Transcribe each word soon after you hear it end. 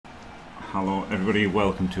Hello everybody,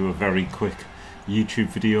 welcome to a very quick YouTube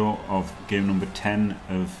video of game number 10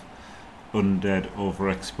 of Undead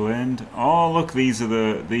Overexplained. Oh look, these are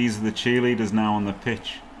the cheerleaders now on the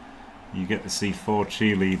pitch. You get to see 4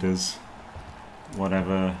 cheerleaders,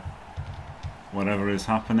 whatever is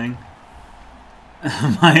happening.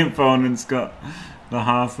 My opponent's got the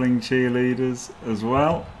halfling cheerleaders as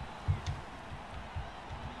well.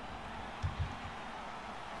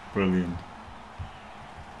 Brilliant.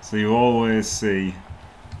 So you always see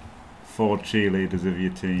 4 cheerleaders of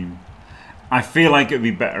your team. I feel like it'd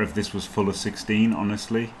be better if this was full of 16,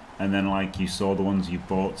 honestly, and then like you saw the ones you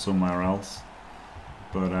bought somewhere else.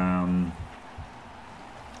 But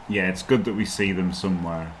yeah, it's good that we see them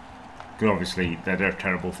somewhere. Because obviously they're a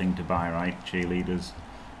terrible thing to buy, right? Cheerleaders.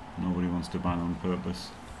 Nobody wants to buy them on purpose.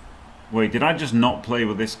 Wait, did I just not play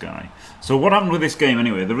with this guy? So what happened with this game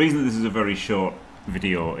anyway? The reason this is a very short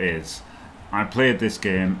video is I played this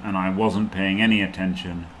game and I wasn't paying any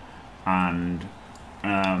attention, and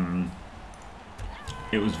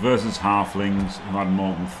it was versus halflings who had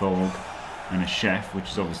Morg and Thorg and a chef,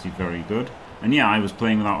 which is obviously very good. And yeah, I was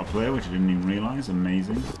playing without a player, which I didn't even realise.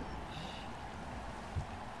 Amazing.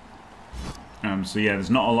 So yeah, there's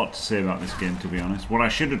not a lot to say about this game, to be honest. What I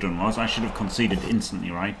should have done was I should have conceded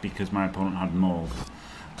instantly, right? Because my opponent had Morg.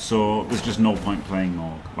 So there's just no point playing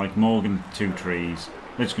Morg. Like Morg and 2 trees,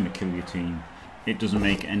 they're just going to kill your team. It doesn't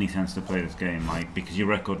make any sense to play this game, like, because your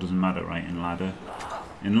record doesn't matter, right? In ladder,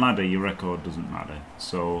 your record doesn't matter.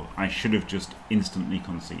 So I should have just instantly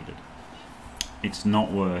conceded. It's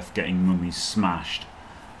not worth getting mummies smashed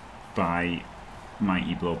by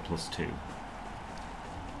Mighty Blow +2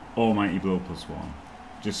 or Mighty Blow +1.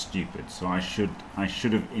 Just stupid. So I should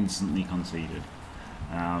have instantly conceded.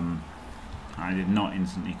 I did not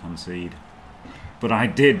instantly concede, but I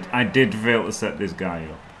did fail to set this guy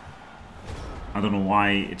up. I don't know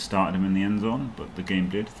why it started him in the end zone, but the game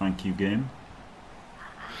did. Thank you, game.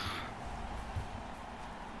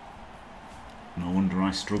 No wonder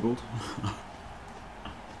I struggled.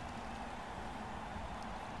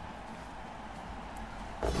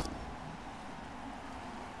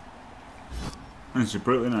 It's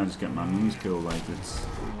brilliant. I just get my mummies killed. Like it's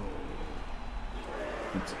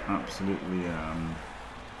absolutely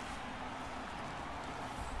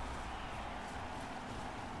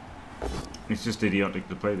it's just idiotic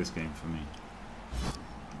to play this game for me.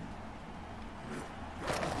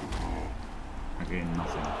 Again,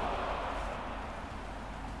 nothing.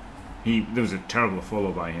 There was a terrible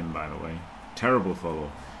follow by him, by the way. Terrible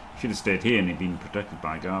follow. Should have stayed here and he'd been protected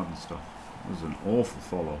by guard and stuff. It was an awful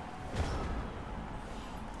follow.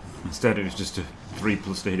 Instead it was just a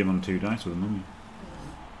 3+ to hit him on 2 dice with a mummy.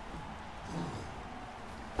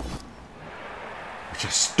 Which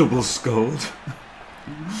I double scored.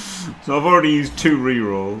 So I've already used 2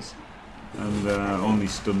 rerolls and only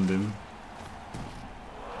stunned him.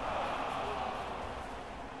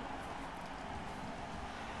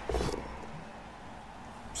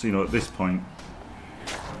 So you know, at this point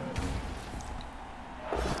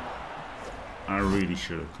I really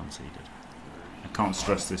should have conceded. I can't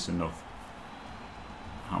stress this enough,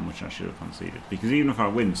 how much I should have conceded. Because even if I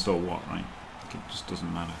win, so what, right? Like, it just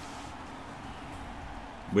doesn't matter.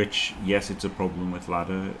 Which, yes, it's a problem with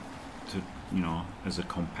ladder, to, you know, as a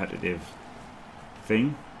competitive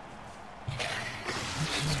thing.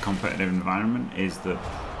 It's a competitive environment, is that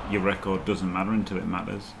your record doesn't matter until it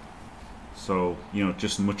matters. So, you know,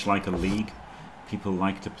 just much like a league, people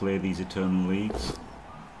like to play these eternal leagues.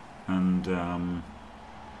 And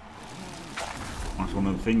that's one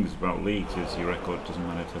of the things about leagues, is your record doesn't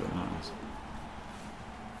matter until it matters.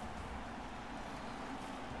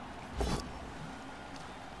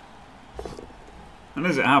 And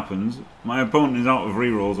as it happens, my opponent is out of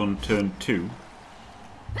rerolls on turn 2.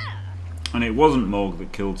 And it wasn't Morg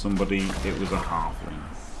that killed somebody, it was a halfling.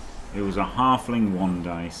 It was a halfling 1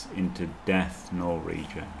 dice into death, no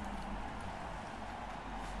regen.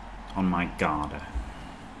 On my Garda.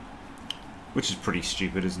 Which is pretty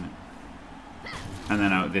stupid, isn't it? And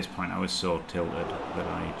then at this point I was so tilted that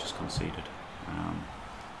I just conceded.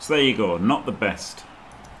 So there you go, not the best.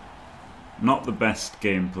 Not the best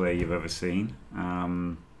gameplay you've ever seen,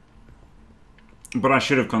 but I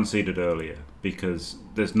should have conceded earlier because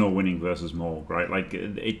there's no winning versus Morg, right? Like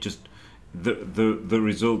it just the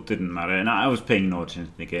result didn't matter, and I was paying no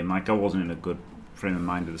attention to the game. Like I wasn't in a good frame of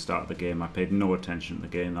mind at the start of the game. I paid no attention to the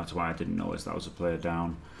game. That's why I didn't notice that was a player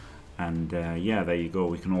down. And yeah, there you go.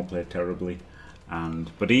 We can all play terribly,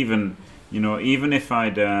 but even if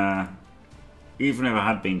even if I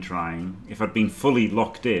had been trying, if I'd been fully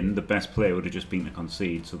locked in, the best player would have just been to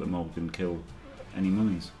concede so that Morg didn't kill any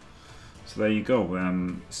mummies. So there you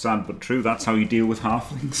go. Sad but true. That's how you deal with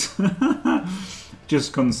halflings.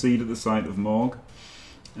 Just concede at the sight of Morg.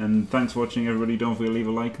 And thanks for watching, everybody. Don't forget to leave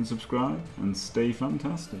a like and subscribe. And stay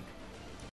fantastic.